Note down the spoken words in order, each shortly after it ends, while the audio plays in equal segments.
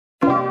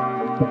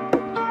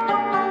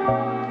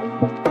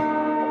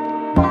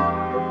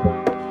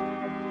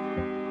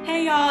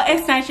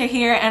It's Nisha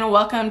here and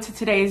welcome to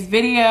today's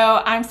video.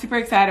 I'm super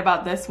excited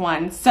about this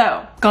one.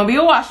 So it's gonna be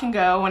a wash and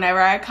go. Whenever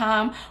I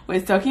come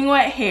with soaking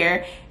wet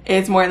hair,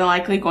 it's more than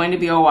likely going to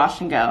be a wash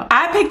and go.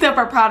 I picked up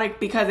a product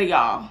because of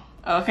y'all,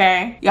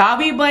 okay? Y'all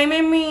be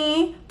blaming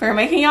me for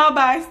making y'all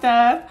buy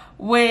stuff,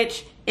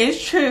 which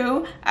is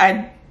true.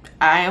 I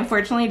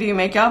unfortunately do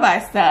make y'all buy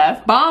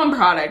stuff. Bomb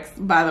products,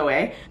 by the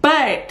way.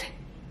 But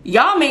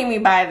y'all made me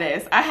buy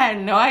this. I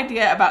had no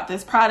idea about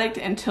this product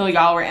until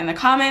y'all were in the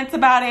comments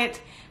about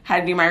it.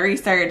 Had to do my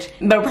research.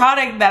 The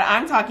product that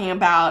I'm talking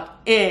about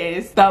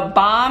is the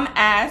Bomb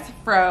Ass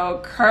Fro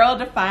Curl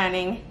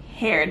Defining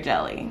Hair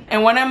Jelly.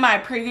 In one of my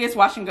previous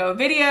wash and go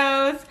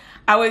videos,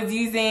 I was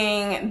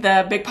using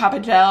the Big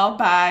Papa Gel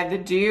by The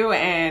Dew,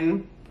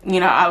 and you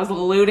know, I was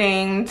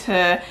alluding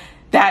to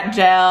that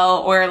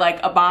gel or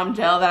like a bomb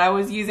gel that I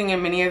was using,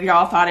 and many of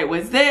y'all thought it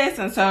was this.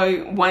 And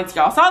so once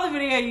y'all saw the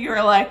video, you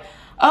were like,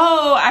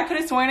 oh, I could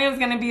have sworn it was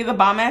gonna be the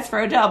Bomb Ass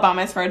Fro Gel, Bomb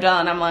Ass Fro Gel.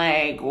 And I'm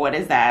like, what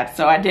is that?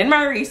 So I did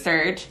my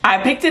research. I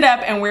picked it up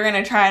and we're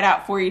gonna try it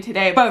out for you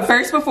today. But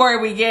first, before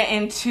we get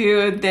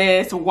into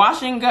this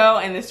wash and go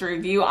and this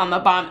review on the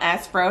Bomb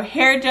Ass Fro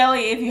Hair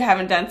Jelly, if you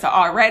haven't done so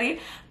already,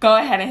 go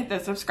ahead and hit the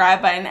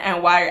subscribe button.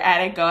 And while you're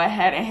at it, go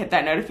ahead and hit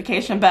that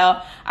notification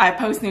bell. I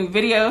post new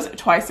videos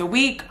twice a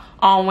week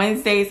on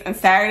Wednesdays and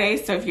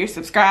Saturdays. So if you're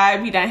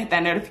subscribed, you done hit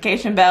that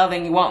notification bell,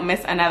 then you won't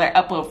miss another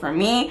upload from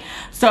me.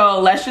 So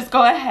let's just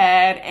go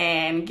ahead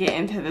and get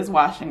into this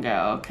wash and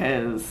go,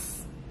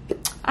 because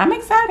I'm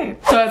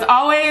excited. So as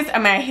always,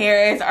 my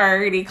hair is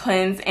already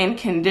cleansed and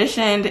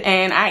conditioned,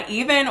 and I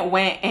even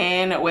went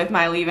in with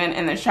my leave-in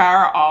in the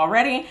shower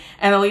already.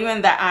 And the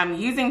leave-in that I'm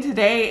using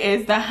today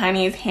is the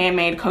Honey's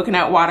Handmade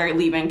Coconut Water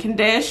Leave-In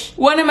Condish.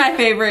 One of my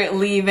favorite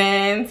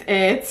leave-ins.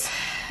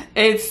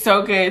 It's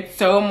so good,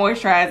 so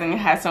moisturizing, it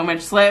has so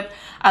much slip.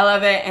 I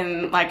love it,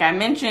 and like I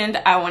mentioned,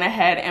 I went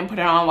ahead and put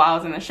it on while I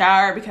was in the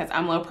shower because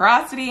I'm low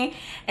porosity,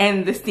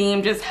 and the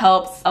steam just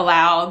helps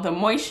allow the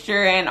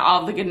moisture and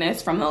all the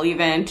goodness from the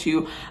leave-in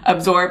to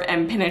absorb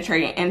and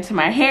penetrate into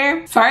my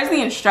hair. As far as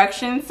the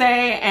instructions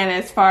say, and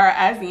as far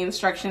as the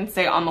instructions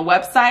say on the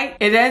website,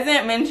 it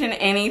doesn't mention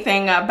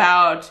anything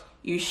about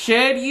you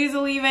should use a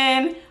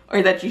leave-in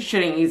or that you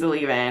shouldn't use a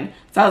leave-in.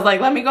 So I was like,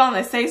 let me go on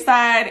the safe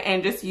side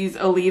and just use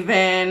a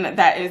leave-in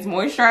that is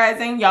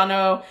moisturizing. Y'all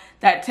know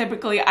that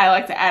typically I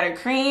like to add a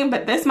cream,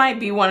 but this might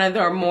be one of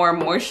the more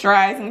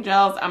moisturizing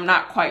gels. I'm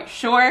not quite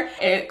sure.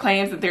 It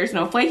claims that there's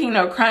no flaking,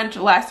 no crunch,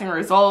 lasting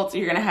results.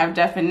 You're gonna have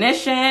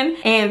definition,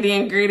 and the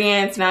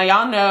ingredients. Now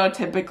y'all know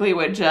typically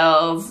with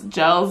gels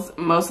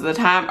most of the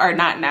time are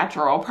not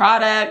natural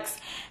products.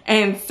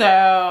 And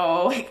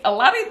so a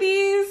lot of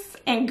these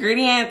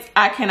ingredients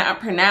I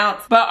cannot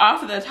pronounce, but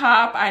off of the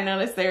top I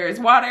noticed there is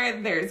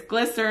water, there's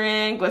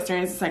glycerin is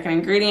the second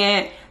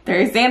ingredient,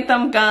 there's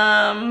xanthan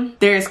gum,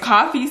 there's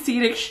coffee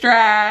seed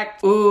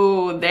extract.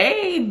 Ooh,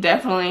 they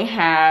definitely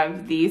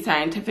have the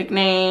scientific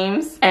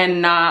names and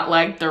not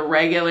like the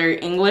regular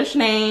English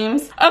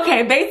names.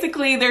 Okay,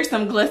 basically there's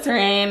some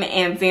glycerin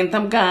and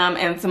xanthan gum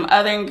and some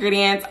other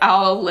ingredients.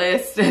 I'll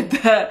list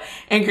the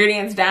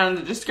ingredients down in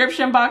the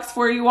description box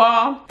for you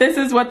all. This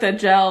is what the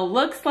gel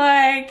looks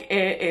like.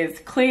 It is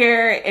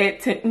clear. It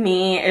to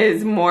me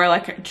is more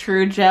like a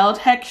true gel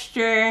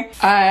texture.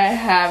 I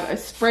have a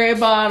spray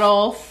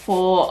bottle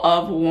full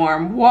of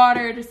warm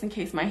water just in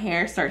case my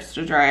hair starts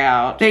to dry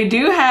out. They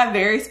do have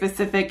very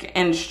specific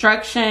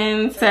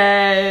instructions. It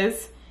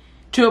says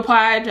to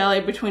apply a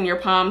jelly between your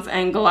palms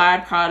and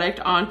glide product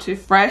onto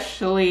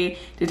freshly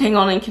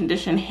detangled and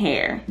conditioned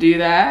hair. Do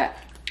that.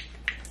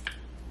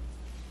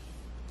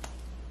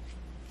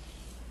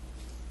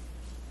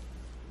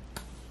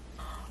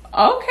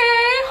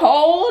 Okay,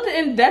 hold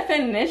in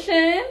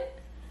definition.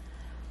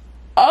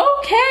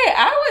 Okay,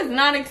 I was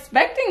not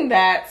expecting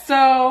that.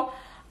 So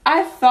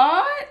I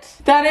thought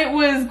that it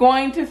was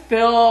going to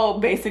feel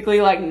basically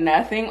like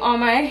nothing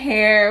on my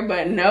hair,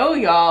 but no,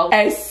 y'all.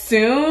 As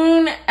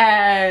soon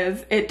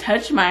as it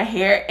touched my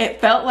hair, it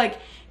felt like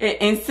it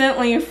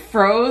instantly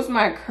froze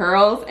my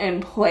curls in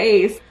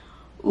place.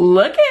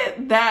 Look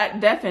at that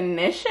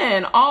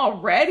definition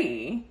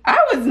already.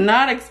 I was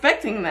not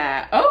expecting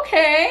that.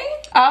 Okay.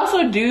 I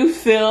also do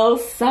feel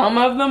some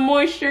of the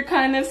moisture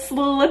kind of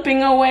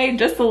slipping away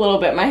just a little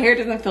bit. My hair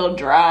doesn't feel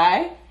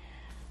dry,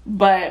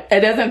 but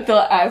it doesn't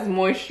feel as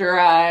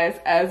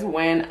moisturized as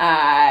when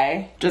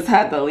I just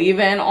had the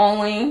leave-in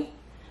only.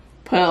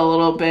 Put a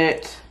little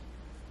bit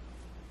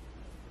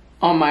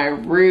on my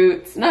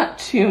roots, not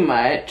too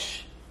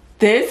much.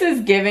 This is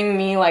giving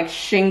me like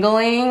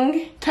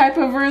shingling type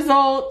of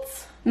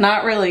results,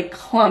 not really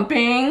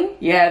clumping.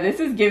 Yeah, this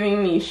is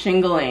giving me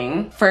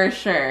shingling for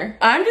sure.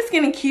 I'm just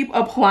gonna keep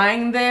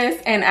applying this,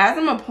 and as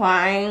I'm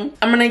applying,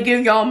 I'm gonna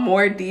give y'all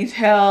more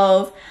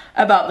details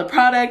about the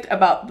product,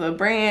 about the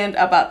brand,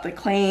 about the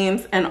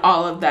claims, and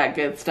all of that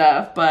good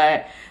stuff.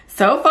 But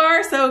so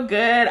far, so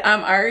good.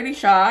 I'm already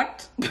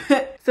shocked.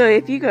 So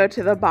if you go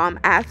to the Bomb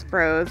Ass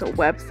Fro's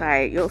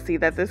website, you'll see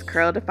that this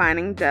curl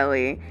defining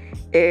jelly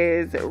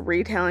is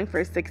retailing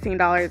for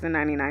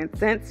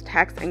 $16.99,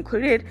 tax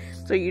included.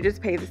 So you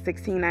just pay the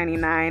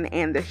 $16.99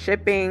 and the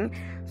shipping.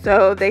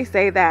 So they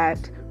say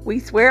that we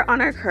swear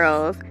on our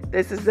curls,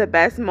 this is the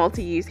best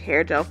multi-use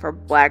hair gel for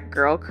black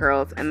girl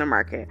curls in the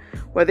market.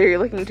 Whether you're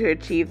looking to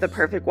achieve the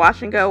perfect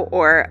wash and go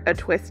or a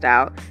twist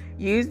out,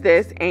 use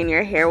this and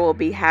your hair will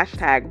be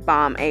hashtag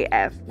bomb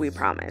AF, we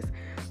promise.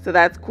 So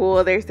that's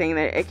cool. They're saying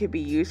that it could be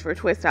used for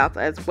twist outs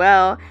as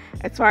well.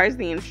 As far as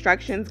the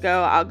instructions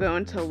go, I'll go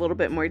into a little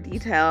bit more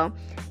detail.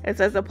 It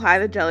says apply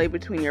the jelly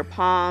between your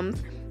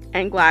palms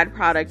and glide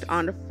product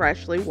onto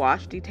freshly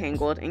washed,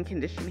 detangled, and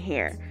conditioned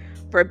hair.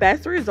 For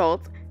best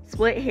results,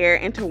 split hair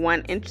into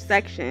 1-inch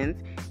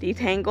sections,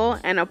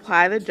 detangle and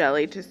apply the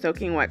jelly to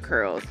soaking wet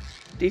curls.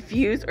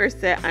 Diffuse or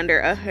sit under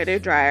a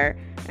hooded dryer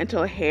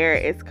until hair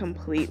is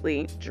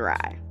completely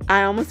dry.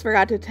 I almost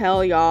forgot to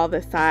tell y'all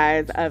the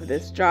size of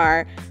this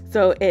jar.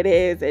 So it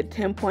is a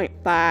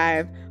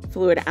 10.5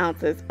 fluid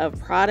ounces of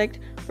product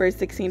for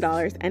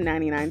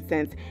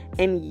 $16.99.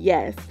 And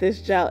yes,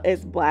 this gel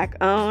is black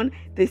owned.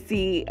 The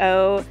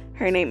CEO,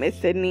 her name is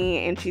Sydney,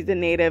 and she's a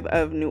native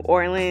of New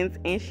Orleans,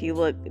 and she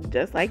looked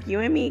just like you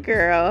and me,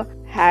 girl.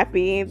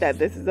 Happy that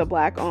this is a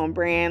black owned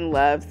brand.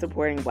 Love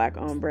supporting black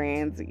owned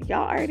brands.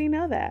 Y'all already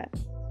know that.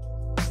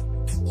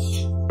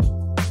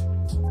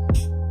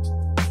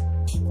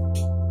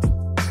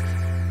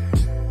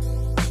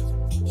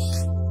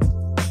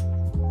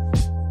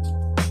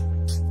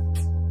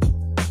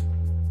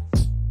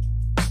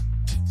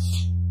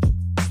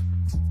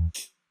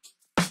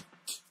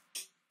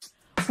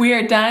 We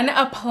are done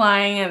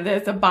applying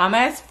this Bomb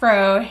Ass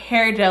Fro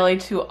hair jelly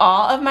to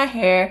all of my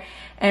hair,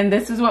 and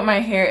this is what my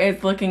hair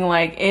is looking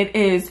like. It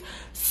is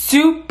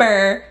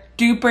super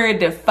duper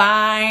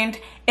defined.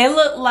 It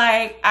looked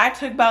like I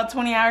took about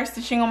 20 hours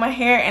to shingle my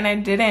hair, and I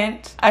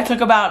didn't. I took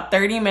about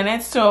 30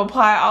 minutes to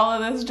apply all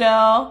of this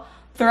gel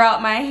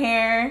throughout my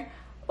hair.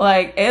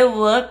 Like, it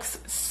looks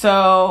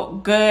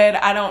so good.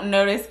 I don't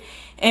notice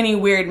any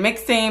weird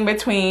mixing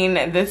between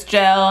this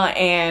gel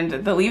and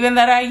the leave-in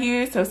that I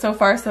use. So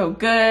far so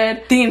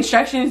good. The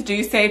instructions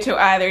do say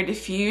to either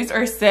diffuse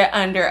or sit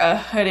under a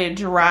hooded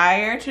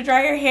dryer to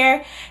dry your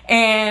hair,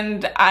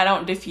 and I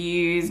don't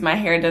diffuse. My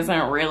hair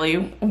doesn't really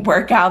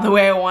work out the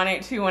way I want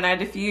it to when I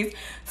diffuse.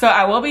 So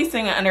I will be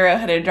sitting under a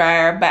hooded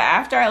dryer, but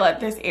after I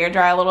let this air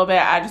dry a little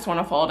bit, I just want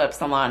to fold up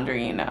some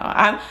laundry, you know.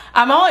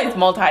 I'm always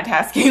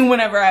multitasking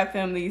whenever I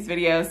film these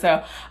videos,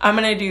 so I'm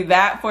gonna do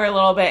that for a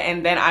little bit,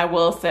 and then I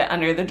will sit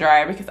under the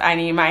dryer because I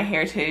need my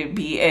hair to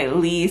be at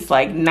least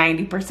like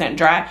 90%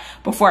 dry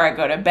before I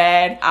go to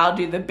bed. I'll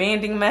do the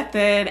banding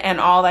method and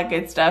all that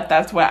good stuff.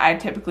 That's what I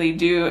typically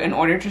do in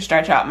order to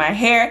stretch out my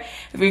hair.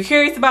 If you're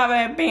curious about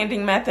my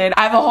banding method,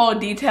 I have a whole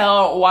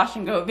detailed wash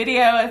and go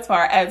video as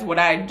far as what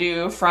I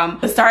do from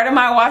the start of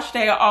my wash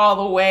day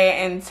all the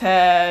way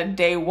into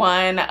day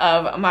 1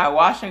 of my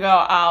wash and go.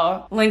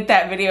 I'll link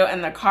that video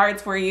in the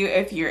cards for you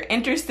if you're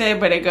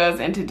interested, but it goes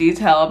into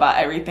detail about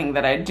everything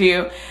that I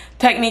do.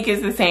 Technique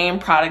is the same,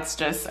 products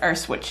just are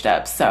switched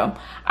up. So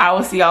I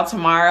will see y'all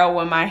tomorrow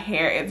when my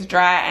hair is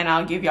dry, and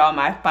I'll give y'all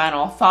my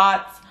final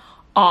thoughts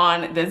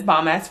on this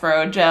Bomb Ass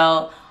Fro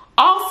Gel.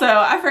 Also,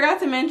 I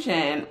forgot to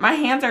mention, my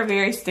hands are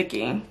very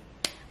sticky.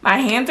 My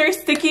hands are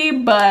sticky,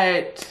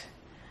 but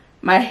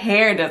my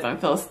hair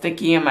doesn't feel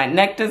sticky, and my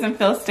neck doesn't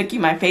feel sticky,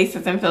 my face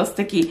doesn't feel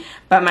sticky,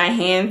 but my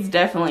hands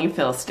definitely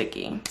feel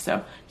sticky.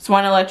 So just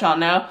want to let y'all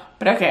know.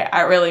 But okay,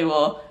 I really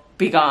will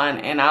be gone,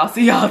 and I'll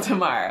see y'all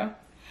tomorrow.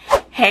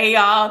 Hey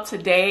y'all,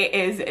 today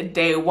is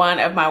day 1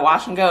 of my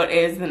wash and go. It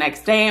is the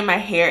next day, and my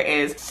hair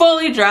is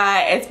fully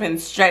dry. It's been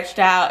stretched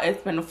out,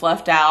 it's been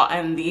fluffed out,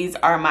 and these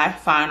are my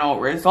final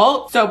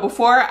results. So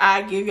before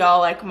I give y'all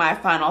like my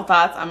final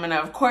thoughts, I'm gonna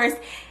of course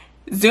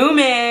zoom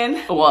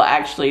in. Well,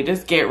 actually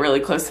just get really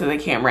close to the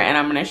camera, and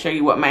I'm gonna show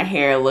you what my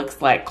hair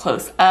looks like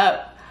close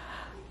up.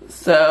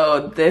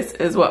 So this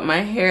is what my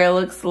hair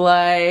looks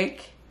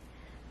like.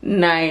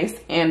 Nice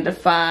and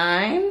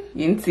defined.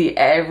 You can see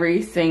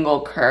every single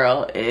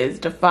curl is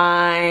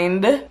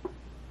defined.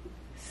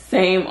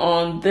 Same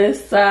on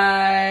this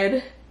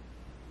side.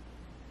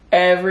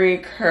 Every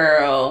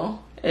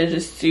curl is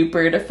just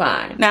super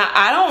defined. Now,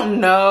 I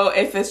don't know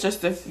if it's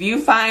just a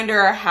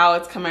viewfinder or how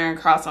it's coming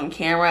across on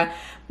camera,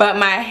 but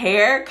my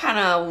hair kind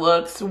of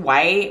looks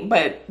white,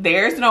 but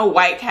there's no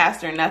white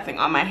cast or nothing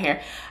on my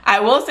hair.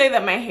 I will say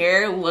that my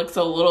hair looks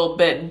a little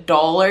bit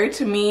duller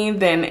to me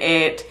than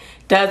it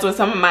does with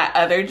some of my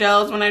other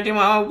gels. When I do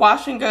my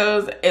wash and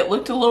goes, it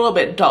looked a little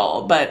bit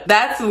dull, but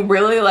that's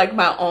really like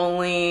my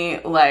only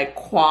like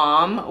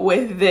qualm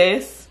with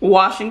this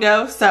wash and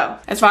go. So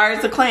as far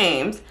as the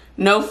claims,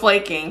 no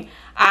flaking.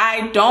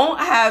 I don't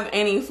have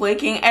any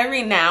flaking.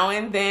 Every now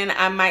and then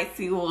I might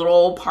see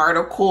little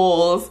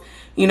particles,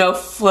 you know,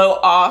 float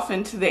off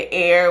into the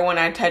air when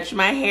I touch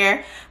my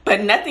hair,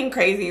 but nothing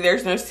crazy.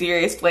 There's no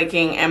serious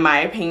flaking in my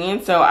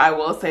opinion. So I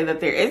will say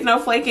that there is no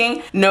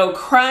flaking, no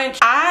crunch.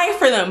 I,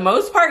 for the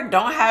most part,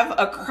 don't have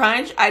a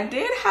crunch. I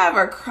did have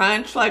a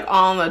crunch like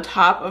on the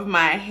top of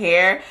my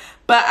hair,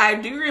 but I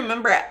do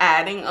remember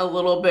adding a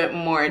little bit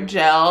more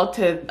gel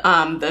to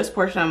this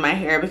portion of my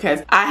hair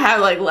because I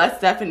have like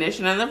less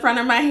definition in the front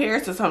of my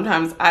hair, so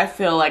sometimes I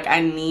feel like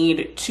I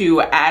need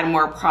to add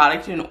more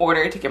product in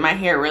order to get my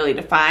hair really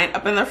defined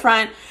up in the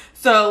front.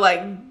 So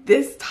like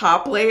this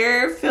top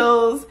layer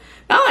feels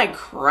not like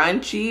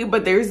crunchy,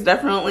 but there's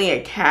definitely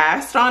a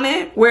cast on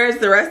it, whereas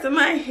the rest of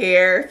my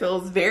hair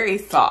feels very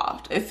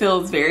soft. It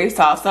feels very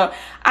soft. So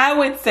I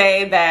would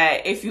say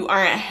that if you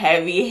aren't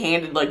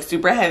heavy-handed, like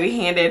super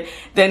heavy-handed,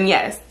 then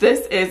yes,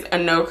 this is a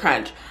no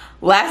crunch.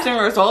 Lasting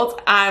results,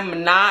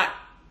 I'm not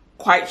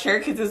quite sure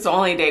because it's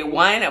only day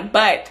 1,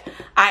 but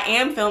I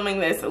am filming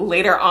this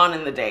later on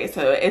in the day.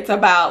 So it's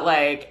about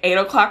like 8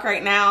 o'clock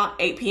right now,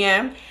 8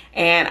 p.m.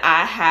 and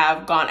I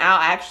have gone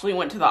out. I actually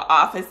went to the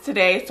office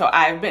today, so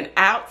I've been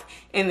out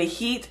in the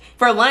heat.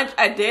 For lunch,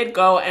 I did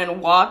go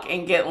and walk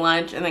and get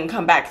lunch and then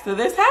come back. So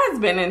this has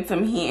been in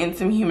some heat and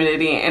some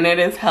humidity, and it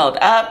is held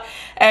up.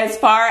 As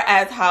far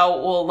as how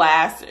it will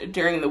last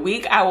during the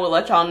week, I will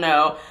let y'all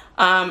know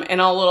in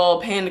a little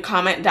pinned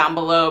comment down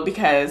below,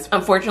 because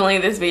unfortunately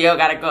this video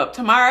got to go up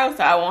tomorrow,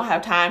 so I won't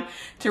have time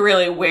to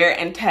really wear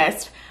and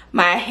test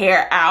my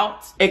hair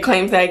out. It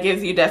claims that it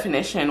gives you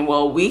definition.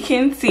 Well, we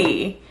can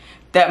see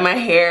that my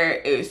hair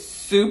is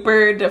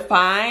super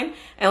defined,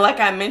 and like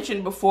I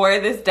mentioned before,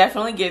 this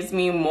definitely gives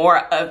me more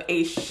of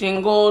a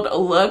shingled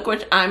look,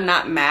 which I'm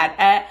not mad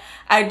at.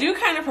 I do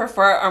kind of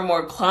prefer a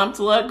more clumped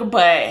look,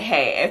 but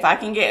hey, if I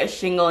can get a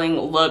shingling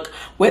look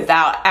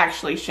without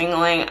actually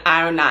shingling,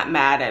 I'm not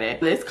mad at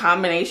it. This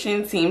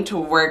combination seemed to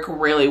work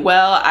really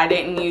well. I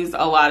didn't use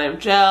a lot of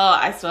gel.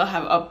 I still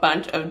have a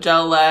bunch of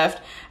gel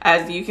left.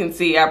 As you can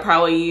see, I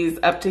probably used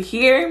up to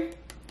here.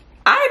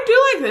 I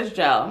do like this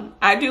gel.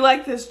 I do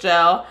like this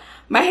gel.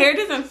 My hair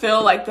doesn't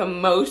feel like the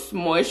most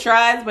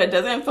moisturized, but it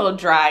doesn't feel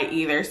dry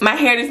either. My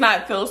hair does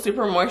not feel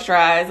super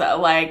moisturized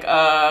like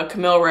a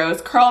Camille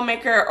Rose Curl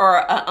Maker or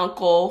a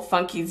Uncle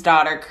Funky's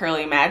Daughter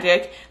Curly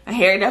Magic. My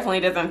hair definitely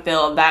doesn't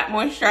feel that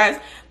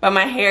moisturized, but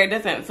my hair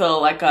doesn't feel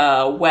like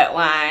a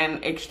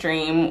Wetline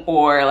Extreme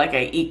or like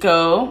a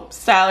Eco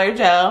Styler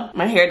Gel.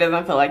 My hair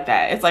doesn't feel like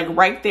that. It's like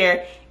right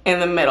there in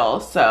the middle.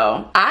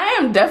 So I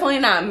am definitely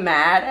not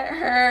mad at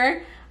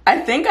her. I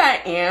think I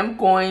am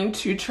going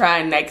to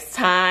try next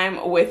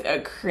time with a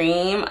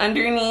cream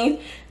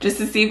underneath just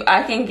to see if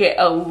I can get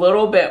a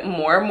little bit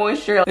more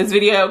moisture. This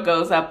video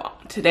goes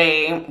up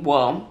today,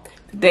 well,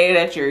 the day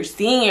that you're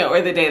seeing it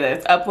or the day that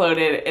it's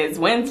uploaded is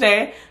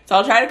Wednesday. So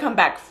I'll try to come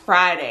back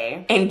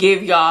Friday and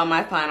give y'all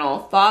my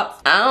final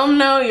thoughts. I don't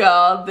know,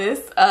 y'all,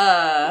 this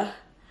Bomb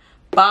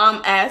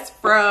Ass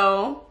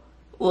Fro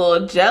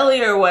little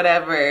jelly or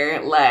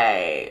whatever,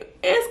 like,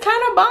 it's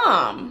kind of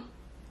bomb.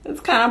 It's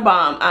kind of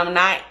bomb. I'm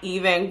not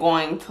even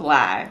going to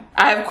lie.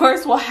 I, of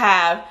course, will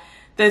have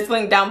this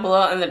link down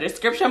below in the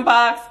description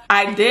box.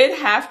 I did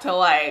have to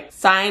like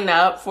sign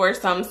up for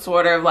some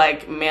sort of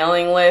like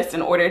mailing list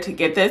in order to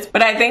get this,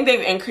 but I think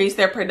they've increased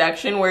their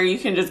production where you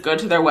can just go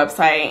to their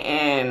website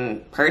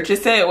and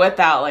purchase it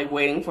without like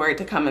waiting for it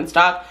to come in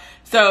stock.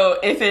 So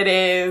if it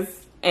is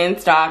in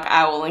stock,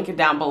 I will link it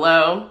down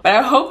below. But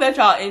I hope that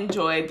y'all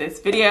enjoyed this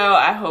video.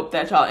 I hope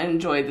that y'all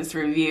enjoyed this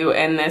review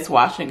and this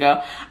wash and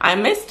go. I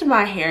missed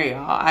my hair,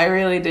 y'all. I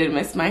really did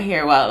miss my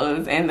hair while it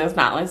was in those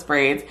knotless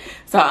braids.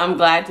 So I'm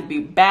glad to be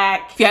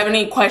back. If you have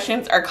any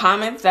questions or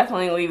comments,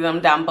 definitely leave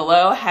them down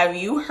below. Have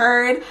you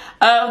heard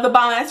of the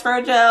Bomb Ass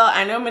Fro Gel?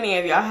 I know many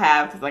of y'all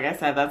have, because like I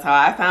said, that's how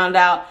I found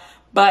out.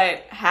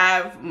 But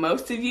have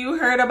most of you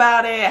heard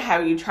about it?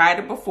 Have you tried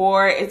it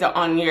before? Is it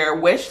on your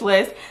wish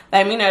list?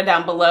 Let me know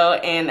down below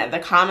in the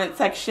comment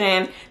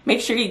section. Make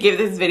sure you give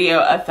this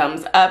video a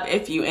thumbs up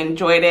if you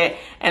enjoyed it.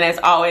 And as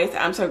always,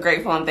 I'm so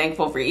grateful and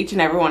thankful for each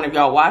and every one of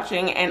y'all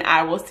watching, and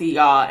I will see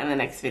y'all in the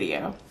next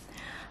video.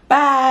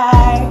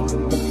 Bye!